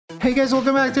Hey guys,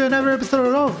 welcome back to another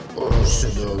episode of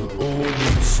Arsenal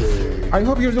Odyssey. I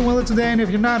hope you're doing well today, and if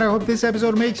you're not, I hope this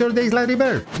episode makes your day slightly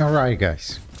better. Alright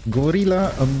guys,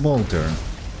 Gorilla Bolter.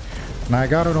 Now I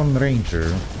got it on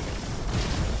Ranger.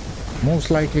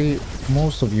 Most likely,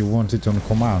 most of you want it on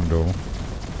Commando.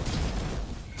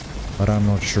 But I'm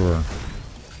not sure.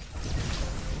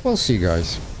 We'll see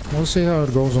guys. We'll see how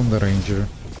it goes on the Ranger.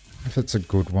 If it's a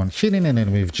good one. Shooting an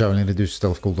enemy with Javelin reduce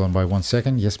stealth cooldown by 1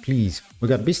 second. Yes, please. We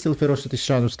got Bestial Ferocity,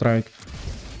 Shadow Strike.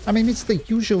 I mean, it's the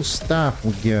usual stuff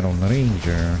we get on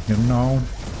Ranger, you know?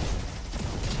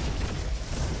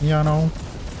 You know?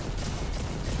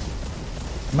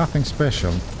 Nothing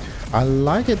special. I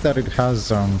like it that it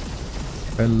has a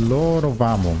lot of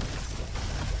ammo.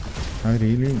 I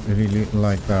really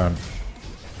like that.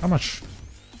 How much?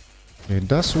 It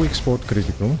does weak spot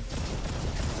critical.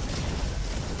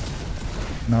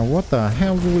 Now what the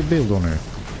hell do we build on it?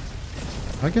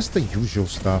 I guess the usual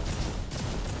stuff.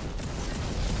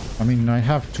 I mean, I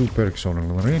have 2 perks on it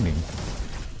already.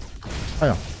 Oh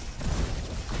yeah.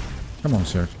 Come on,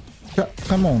 Serg.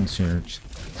 Come on, Serg.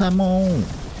 Come on.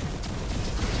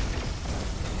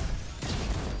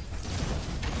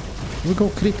 We go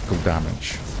critical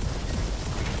damage.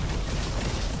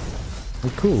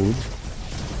 We could.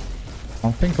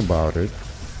 I'll think about it.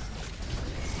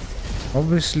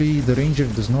 Obviously, the Ranger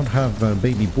does not have a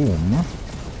baby boom,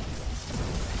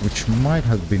 which might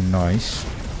have been nice.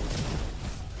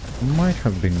 Might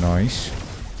have been nice.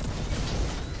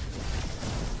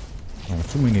 Oh,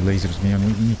 too many lasers, man.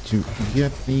 We need to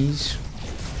get these.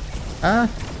 Ah!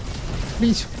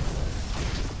 Please!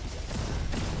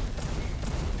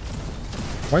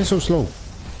 Why so slow?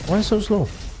 Why so slow?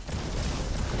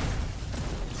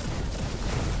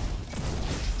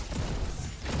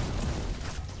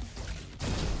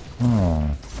 Oh.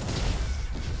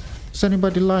 Does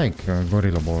anybody like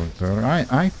Gorilla Bolter?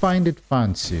 I find it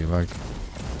fancy, like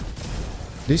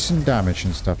decent damage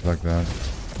and stuff like that.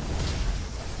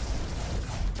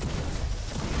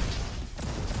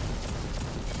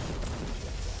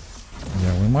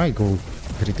 Yeah, we might go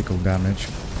critical damage.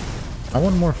 I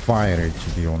want more fire rate, to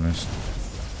be honest.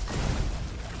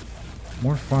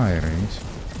 More fire rate.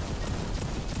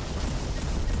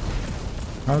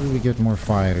 How do we get more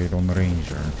fire rate on the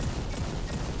Ranger?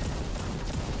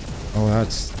 Oh,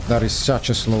 that is such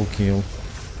a slow kill.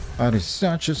 That is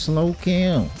such a slow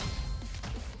kill.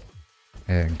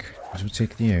 Egg. Should we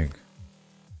take the egg?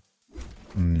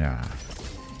 Nah.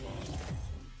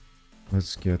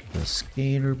 Let's get the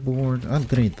skater board.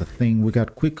 Upgrade the thing. We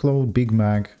got quick load, big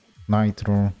mag,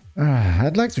 nitro.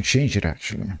 I'd like to change it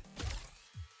actually.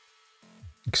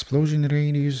 Explosion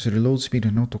radius, reload speed,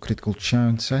 and auto critical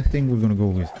chance. I think we're gonna go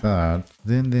with that.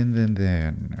 Then.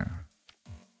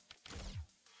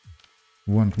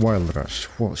 Want wild rush?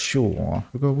 Well, sure.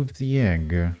 We'll go with the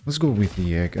egg. Let's go with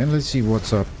the egg, and let's see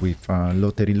what's up with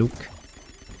lottery look.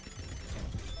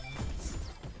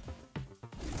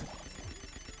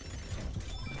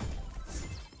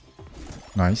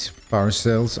 Nice. Power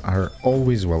cells are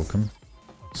always welcome.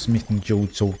 Smith and Joe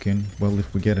token. Well,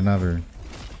 if we get another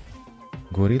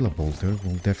Gorilla Bolter,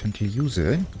 we'll definitely use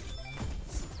it.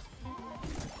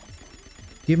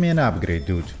 Give me an upgrade,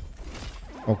 dude.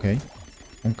 Okay.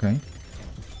 Okay.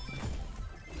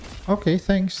 Okay,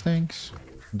 thanks.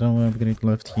 No upgrade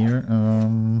left here.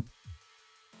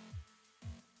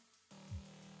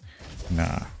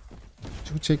 Nah.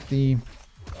 Should we take the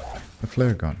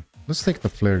flare gun? Let's take the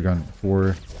flare gun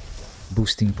for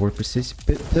boosting purposes.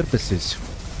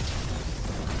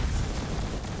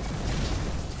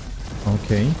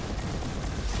 Okay.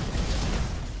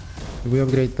 Do we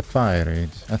upgrade the fire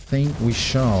rate? I think we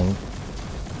shall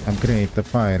upgrade the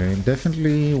fire rate.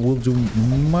 Definitely will do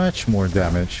much more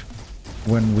damage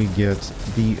when we get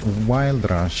the wild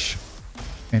rush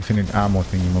infinite ammo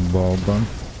thingamabob.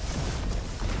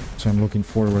 So I'm looking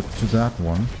forward to that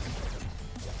one.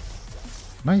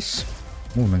 Nice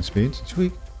movement speed.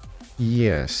 Sweet.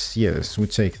 Yes, we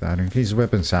take that. Increase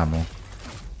weapons ammo.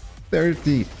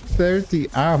 30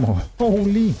 ammo.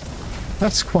 Holy,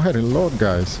 that's quite a lot,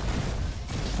 guys.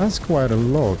 That's quite a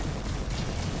lot.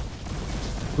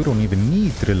 We don't even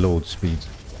need reload speed.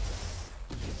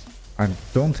 I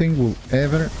don't think we'll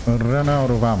ever run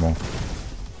out of ammo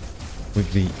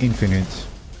with the infinite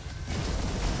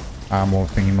ammo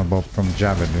thingamabob from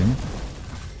Javelin.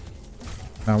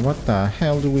 Now what the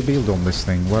hell do we build on this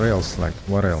thing? What else? Like,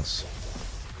 what else?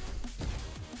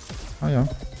 Oh yeah.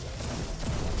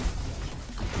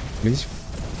 Please.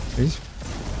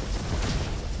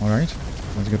 Alright,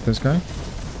 let's get this guy.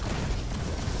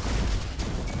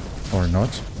 Or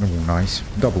not. Oh, nice.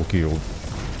 Double kill.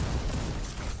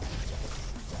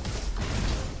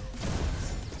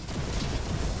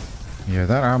 Yeah,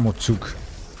 that ammo took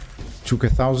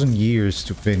 1,000 years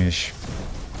to finish.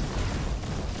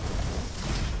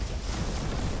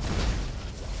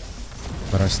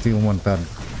 But I still want that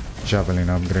javelin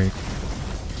upgrade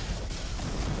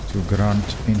to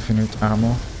grant infinite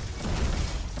ammo.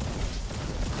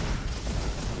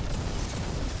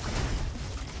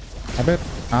 I bet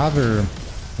other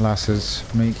classes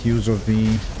make use of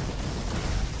the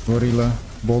gorilla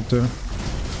bolter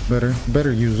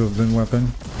better use of the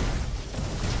weapon.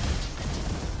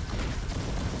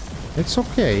 It's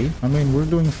okay. I mean, we're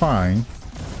doing fine.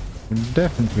 We're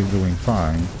definitely doing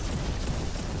fine.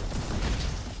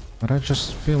 But I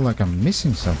just feel like I'm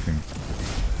missing something.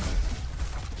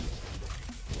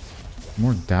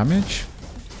 More damage?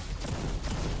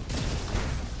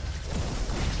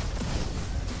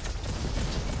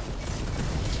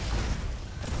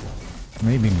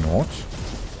 Maybe not.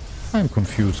 I'm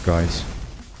confused, guys.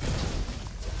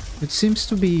 It seems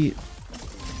to be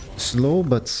slow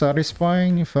but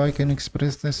satisfying, if I can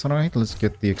express this right. Let's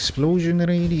get the explosion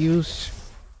radius.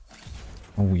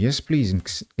 Oh, yes,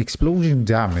 please. Explosion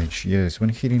damage. Yes, when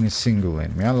hitting a single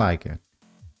enemy. I like it.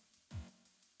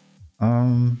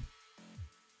 Nah.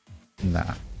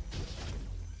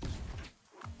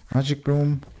 Magic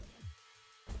broom.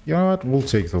 You know what? We'll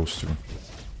take those two.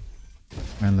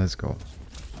 And let's go.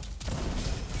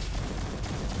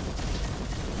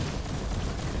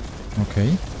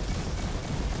 Okay.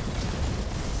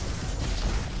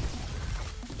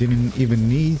 Didn't even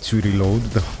need to reload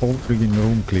the whole friggin'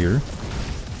 room clear,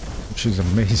 which is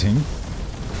amazing.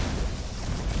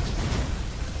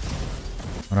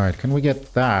 Alright, can we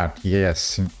get that?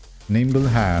 Yes. Nimble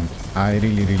hand. I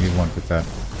really wanted that.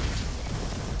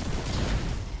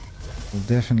 We'll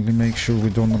definitely make sure we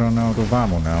don't run out of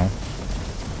ammo now.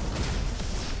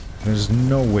 There's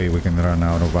no way we can run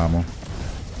out of ammo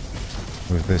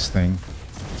with this thing.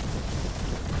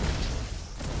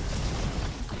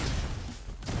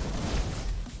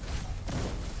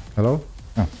 Hello?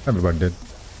 Oh, everybody did.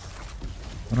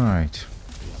 Right.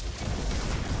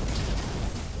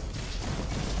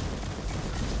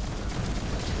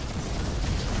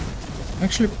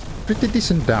 Actually, pretty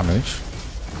decent damage.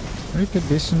 Pretty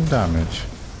decent damage.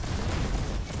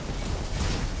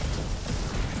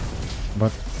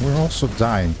 But we're also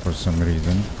dying for some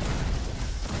reason.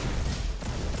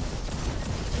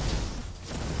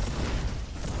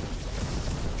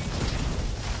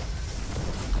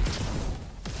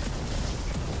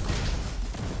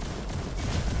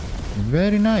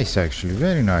 Very nice, actually.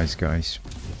 Very nice, guys.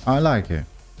 I like it.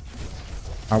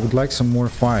 I would like some more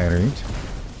fire rate.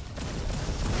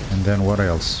 And then what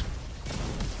else?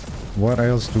 What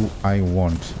else do I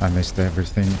want? I missed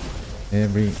everything.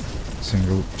 Every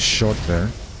single shot there.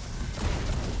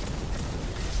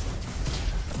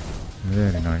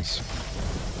 Very nice.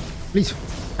 Please.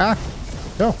 Ah!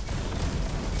 Go!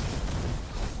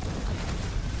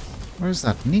 Where's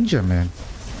that ninja, man?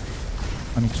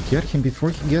 I need to get him before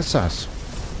he gets us.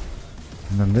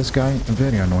 And then this guy, a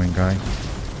very annoying guy.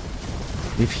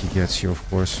 If he gets you, of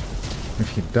course. If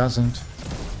he doesn't...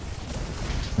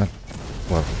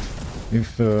 well,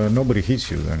 if nobody hits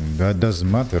you, then that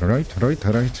doesn't matter, right?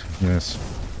 Right? Yes.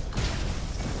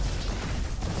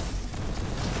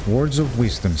 Words of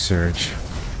wisdom, Serg.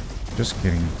 Just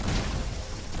kidding.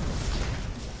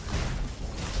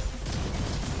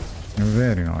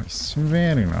 Very nice.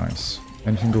 Very nice.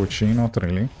 Anything Gucci? Not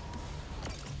really.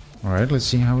 Alright, let's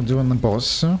see how we do on the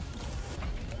boss.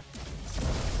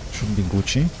 Should be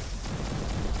Gucci.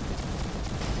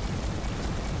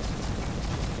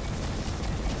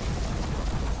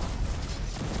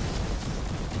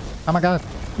 Oh my god,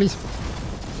 please.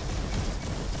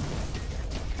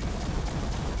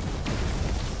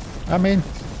 I mean,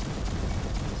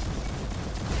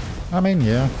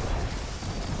 yeah.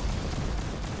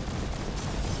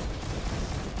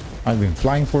 I've been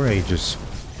flying for ages.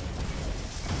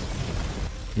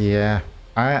 Yeah,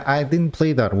 I didn't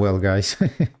play that well, guys.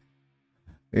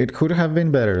 It could have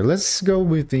been better. Let's go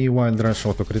with the Wild Rush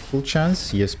auto-critical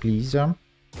chance. Yes, please.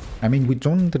 I mean, we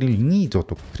don't really need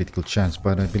auto-critical chance,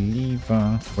 but I believe...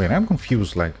 wait, I'm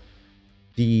confused, like...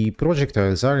 The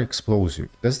projectiles are explosive.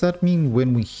 Does that mean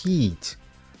when we hit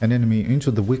an enemy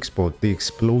into the weak spot, the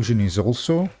explosion is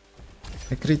also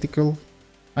a critical?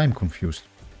 I'm confused.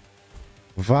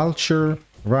 Vulture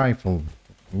rifle.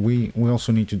 We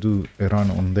also need to do a run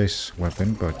on this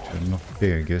weapon, but not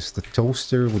there, I guess. The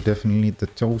toaster, we definitely need the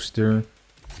toaster.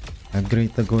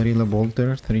 Upgrade the gorilla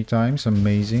bolter 3 times.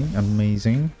 Amazing.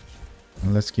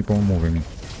 And let's keep on moving.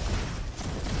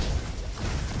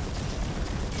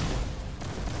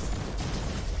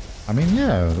 I mean,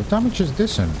 yeah, the damage is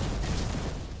decent.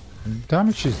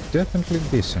 Damage is definitely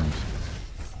decent.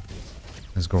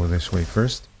 Let's go this way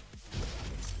first.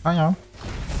 I know.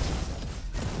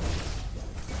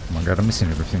 Oh my god, I'm missing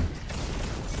everything.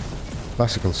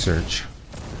 Classical Serg.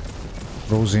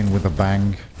 Goes in with a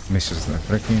bang, misses the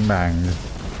freaking bang.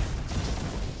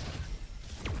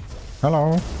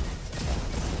 Hello.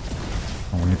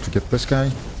 Oh, we need to get this guy.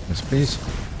 Yes, please.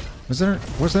 Was there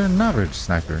an average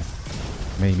sniper?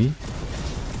 Maybe.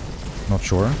 Not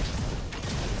sure.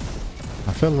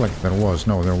 I felt like there was.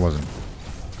 No, there wasn't.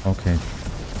 Okay.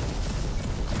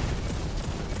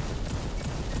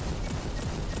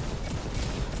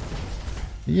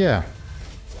 Yeah.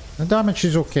 The damage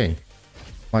is okay.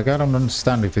 Like, I don't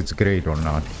understand if it's great or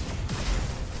not.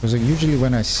 Because usually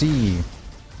when I see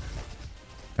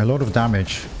a lot of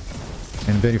damage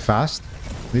and very fast,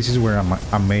 this is where I'm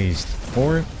amazed.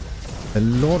 Or a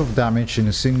lot of damage in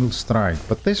a single strike.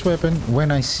 But this weapon,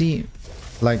 when I see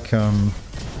like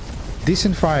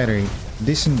decent fire rate,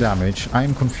 decent damage,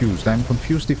 I'm confused. I'm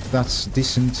confused if that's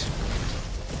decent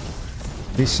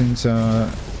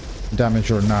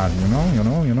damage or not. You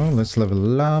know. Let's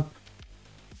level up.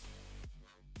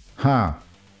 Huh.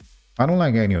 I don't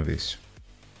like any of this.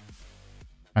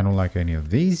 I don't like any of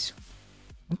these.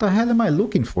 What the hell am I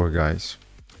looking for, guys?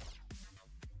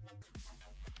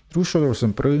 True shot or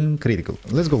supreme critical?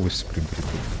 Let's go with supreme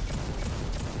critical.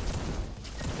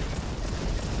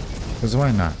 Because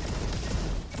why not?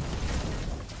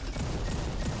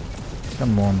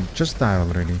 Come on, just die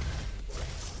already.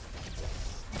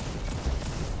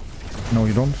 No,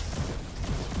 you don't.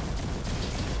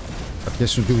 But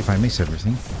yes, you do if I miss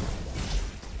everything.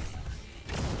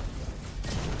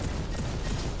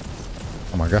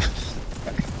 Oh my god.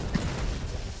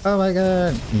 Oh my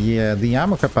god. Yeah, the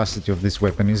ammo capacity of this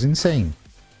weapon is insane.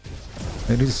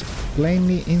 It is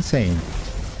plainly insane.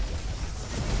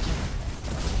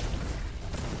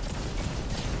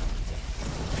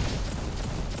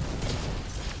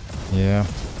 Yeah.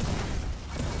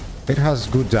 It has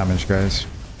good damage, guys.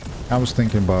 I was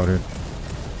thinking about it.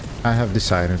 I have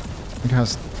decided. It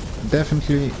has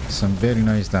definitely some very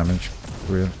nice damage.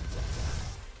 Real.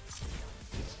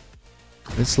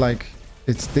 It's like,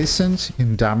 it's decent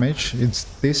in damage, it's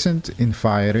decent in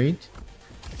fire rate.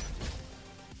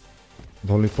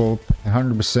 Lollipop,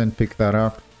 100% pick that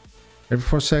up. Every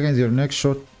 4 seconds your next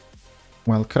shot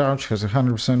while crouch has a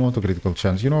 100% auto critical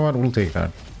chance. You know what, we'll take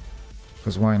that.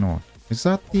 Because why not? Is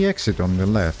that the exit on the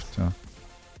left?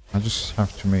 I just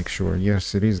have to make sure.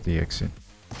 Yes, it is the exit.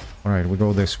 Alright, we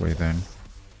go this way then.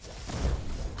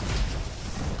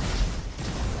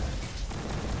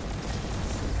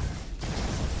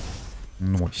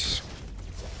 Nice.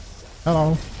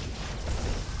 Hello.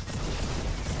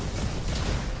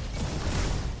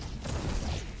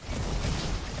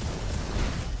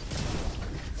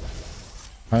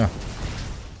 Hiya.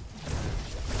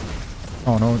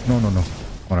 Oh, no.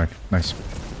 Alright, nice.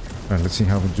 Alright, let's see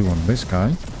how we do on this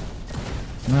guy.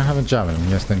 I have a javelin.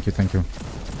 Yes, thank you.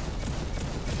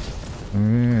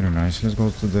 Very nice. Let's go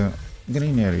to the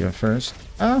green area first.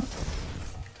 Ah!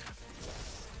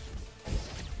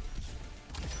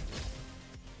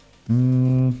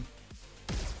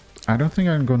 I don't think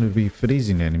I'm going to be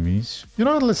freezing enemies. You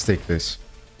know what? Let's take this.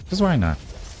 Because why not?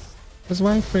 Because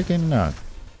why freaking not?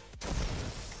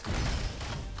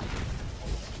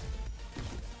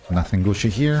 Nothing gushy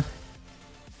here.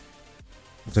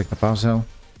 We'll take the power cell.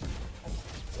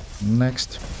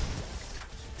 Next.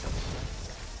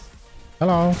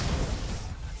 Hello.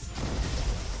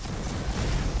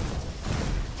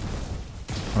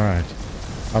 Alright.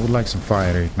 I would like some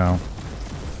fire rate now.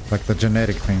 Like the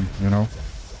genetic thing, you know?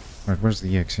 Alright, where's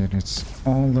the exit? It's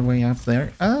all the way up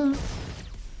there. Ah!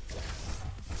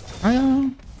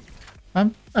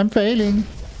 I'm failing.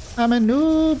 I'm a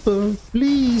noob.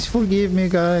 Please forgive me,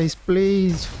 guys.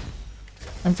 Please.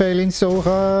 I'm failing so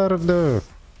hard.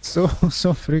 So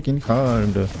freaking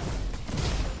hard.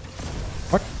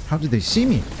 What? How did they see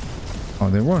me? Oh,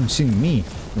 they weren't seeing me.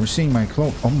 They were seeing my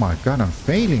cloak. Oh my god, I'm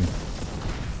failing.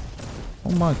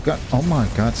 Oh my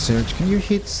god, Serg, can you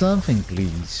hit something,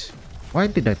 please? Why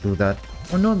did I do that?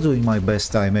 I'm not doing my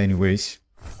best time anyways.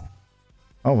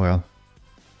 Oh well.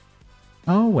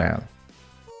 Oh well.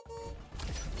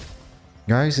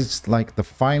 Guys, it's like the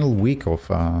final week of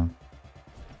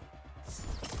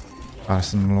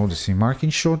Arsenal Odyssey. Marking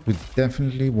shot, we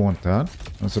definitely want that.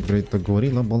 Let's upgrade the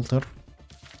Gorilla Bolter.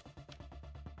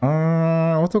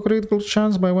 Auto critical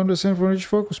chance by 1% for each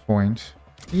focus point.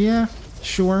 Yeah,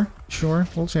 sure.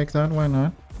 We'll check that, why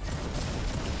not?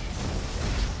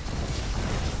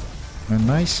 A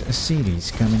nice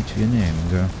series coming to an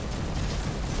end.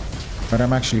 But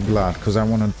I'm actually glad, because I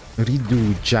want to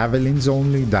redo javelins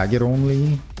only, dagger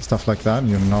only, stuff like that,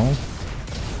 you know?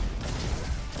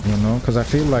 You know, because I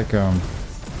feel like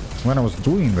when I was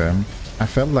doing them, I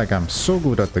felt like I'm so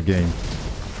good at the game.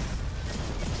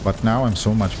 But now I'm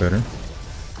so much better.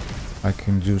 I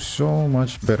can do so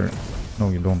much better. No,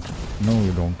 you don't. No,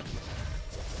 you don't.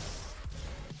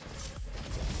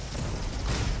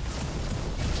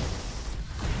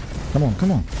 Come on,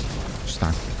 come on. Just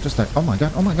die. Just die. Oh my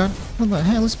god, oh my god. What the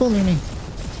hell is bullying me?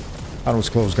 That was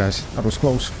close, guys. That was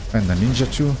close. And the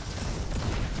ninja too.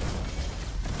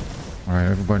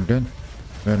 Alright, everybody dead.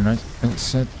 Very nice.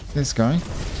 Except this guy.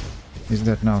 He's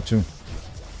dead now too.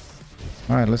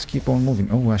 Alright, let's keep on moving.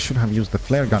 Oh, I should have used the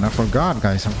flare gun. I forgot,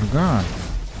 guys. I forgot.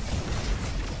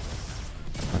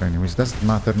 But anyways, doesn't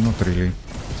matter. Not really.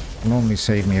 It'll only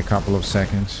save me a couple of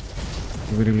seconds.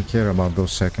 Do we really care about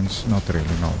those seconds? Not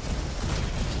really, no.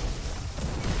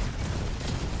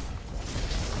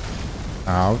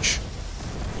 Ouch.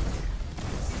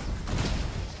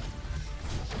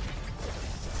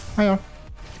 Hiya.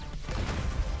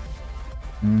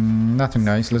 Nothing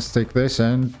nice. Let's take this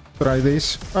and try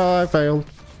this. Oh, I failed.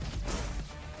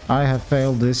 I have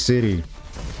failed this city.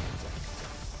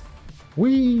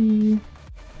 Whee!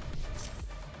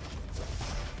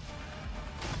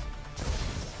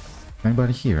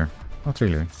 Anybody here? Not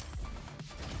really.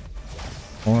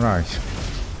 Alright.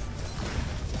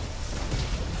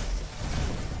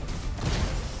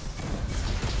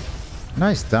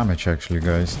 Nice damage actually,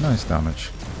 guys. Nice damage.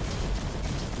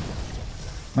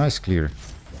 Nice clear.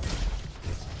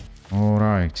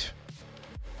 Alright.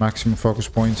 Maximum focus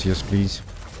points, yes please.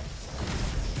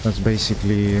 That's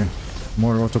basically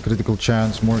more auto-critical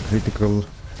chance, more critical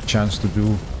chance to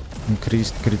do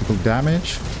increased critical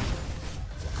damage.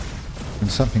 And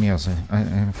something else,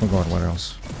 I forgot what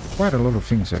else. Quite a lot of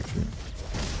things actually.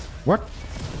 What?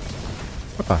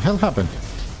 What the hell happened?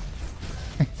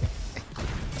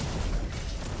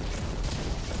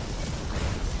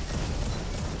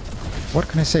 What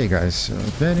can I say, guys?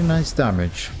 Very nice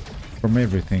damage from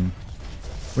everything.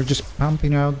 We're just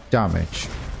pumping out damage.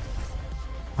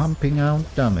 Pumping out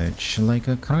damage like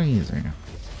a crazy.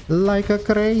 Like a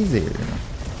crazy.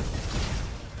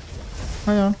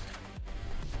 Hiya.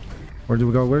 Where do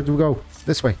we go? Where do we go?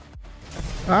 This way.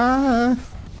 Ah!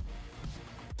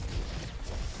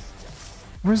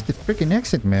 Where's the freaking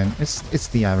exit, man? It's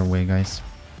the other way, guys.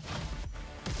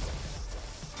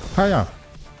 Hiya.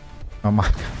 Oh my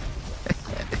god.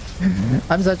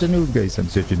 I'm such a noob, guys. I'm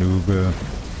such a noob.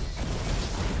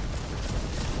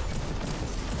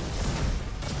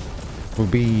 Will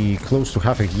be close to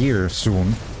half a year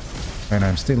soon, and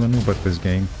I'm still a noob at this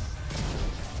game.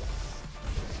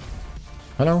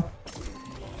 Hello.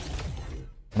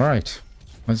 All right.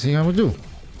 Let's see how we do.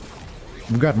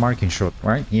 We got marking shot,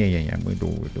 right? Yeah. We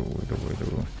do.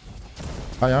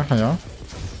 Hiya.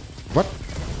 What?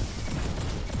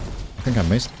 I think I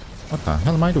missed. What the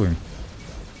hell am I doing?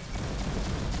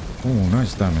 Oh,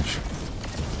 nice damage.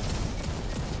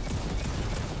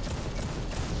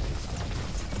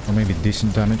 Or maybe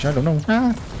decent damage, I don't know.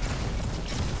 Ah.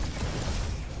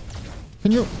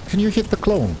 Can you hit the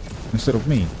clone instead of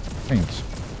me? Thanks.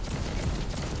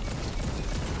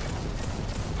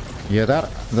 Yeah,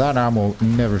 that ammo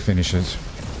never finishes.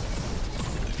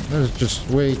 There's just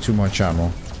way too much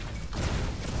ammo.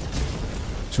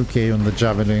 2k on the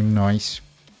javelin, nice.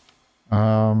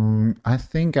 I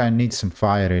think I need some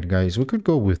fire rate, guys. We could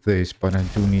go with this, but I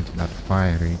do need that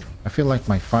fire rate. I feel like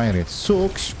my fire rate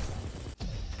sucks.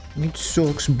 It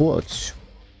sucks, but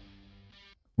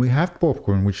we have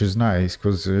popcorn, which is nice,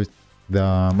 because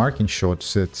the marking shot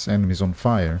sets enemies on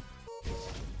fire.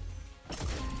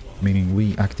 Meaning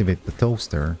we activate the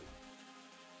toaster.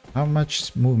 How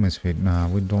much movement speed? Nah,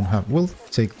 we don't have. We'll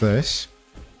take this.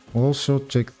 We'll also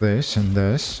take this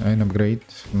and upgrade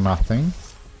nothing.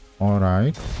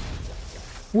 Alright.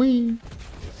 Whee!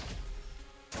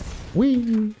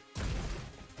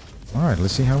 Alright,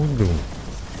 let's see how we do.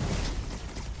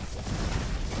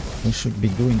 We should be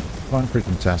doing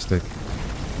freaking-tastic.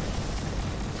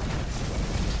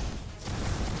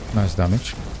 Nice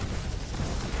damage.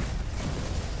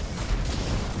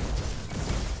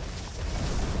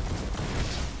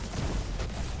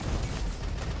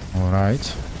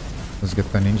 Alright. Let's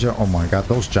get the ninja. Oh my god,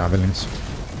 those javelins.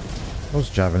 Those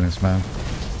javelins, man.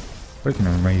 Freaking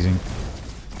amazing.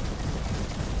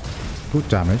 Good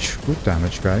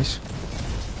damage, guys.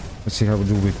 Let's see how we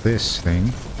do with this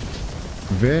thing.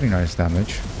 Very nice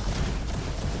damage.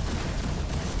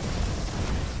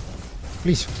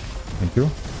 Please. Thank you.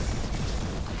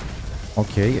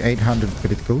 Okay, 800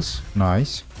 criticals.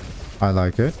 Nice. I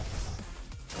like it.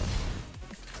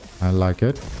 I like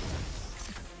it.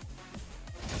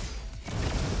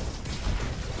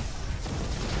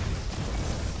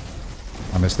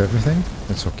 I missed everything.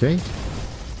 It's okay.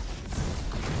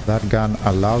 That gun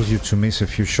allows you to miss a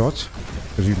few shots.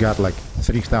 Because you got like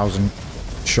 3,000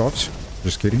 shots.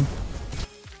 Just kidding.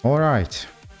 Alright.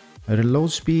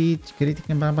 Reload speed.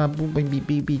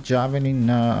 Javelin.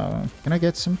 Can I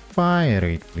get some fire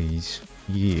rate, please?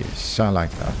 Yes, I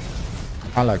like that.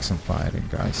 I like some firing,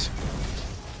 guys.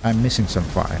 I'm missing some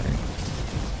firing.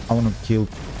 I want to kill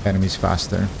enemies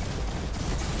faster.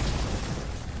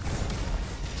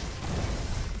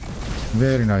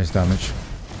 Very nice damage.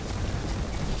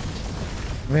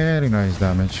 Very nice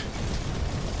damage.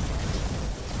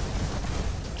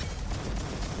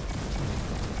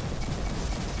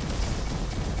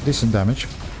 Decent damage.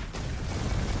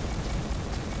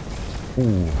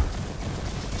 Ooh.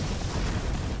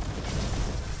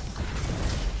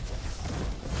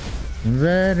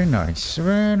 Very nice,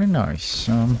 very nice.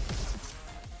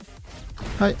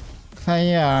 Hi,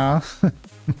 hiya.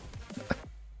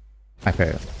 I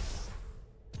failed.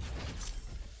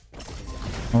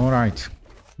 Alright.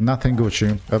 Nothing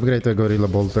Gucci. Upgrade the Gorilla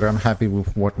Bolter. I'm happy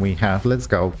with what we have. Let's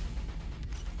go.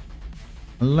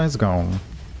 Let's go.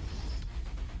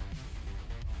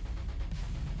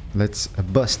 Let's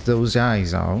bust those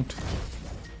eyes out.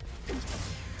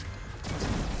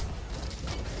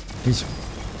 Please.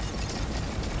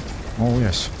 Oh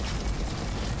yes.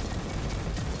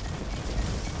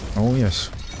 Oh yes.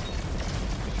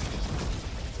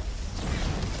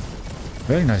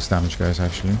 Very nice damage, guys,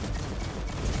 actually.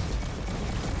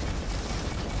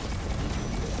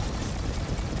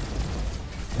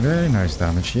 Very nice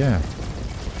damage, yeah.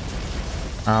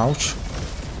 Ouch.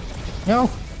 No.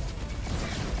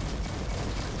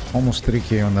 Almost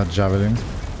 3k on that javelin.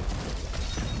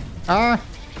 Ah!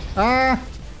 Ah!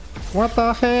 What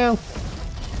the hell?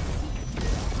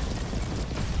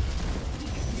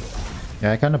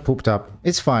 Yeah, I kind of pooped up.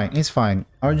 It's fine, it's fine.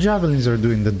 Our javelins are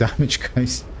doing the damage,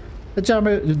 guys. The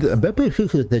javelins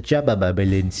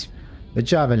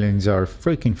are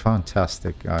freaking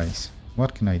fantastic, guys.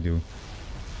 What can I do?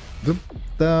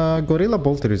 The Gorilla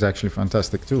Bolter is actually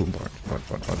fantastic too, but...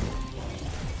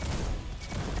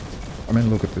 I mean,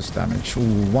 look at this damage.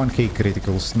 Ooh, 1k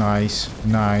criticals. Nice,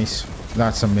 nice.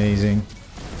 That's amazing.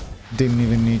 Didn't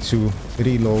even need to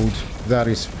reload. That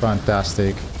is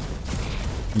fantastic.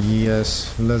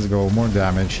 Yes, let's go. More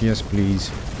damage. Yes, please.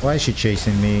 Why is she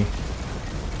chasing me?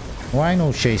 Why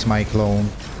no chase my clone?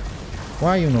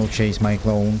 Why you no chase my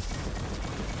clone?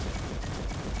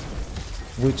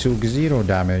 We took 0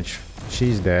 damage.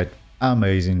 She's dead.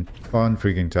 Amazing. Fun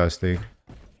freaking tastic.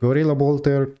 Gorilla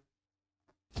Bolter.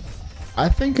 I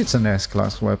think it's an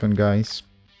S-class weapon, guys.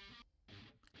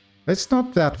 It's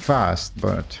not that fast,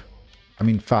 but... I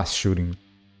mean, fast shooting.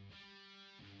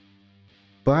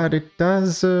 But it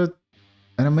does an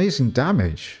amazing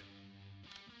damage.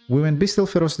 We went Bestial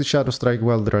Ferocity, Shadow Strike,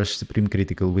 Wild Rush, Supreme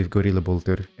Critical with Gorilla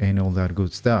Bolter and all that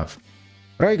good stuff.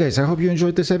 Right, guys, I hope you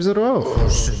enjoyed this episode of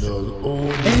Arsenal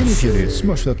Odyssey. And if you did,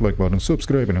 smash that like button,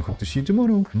 subscribe, and I hope to see you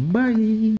tomorrow. Bye!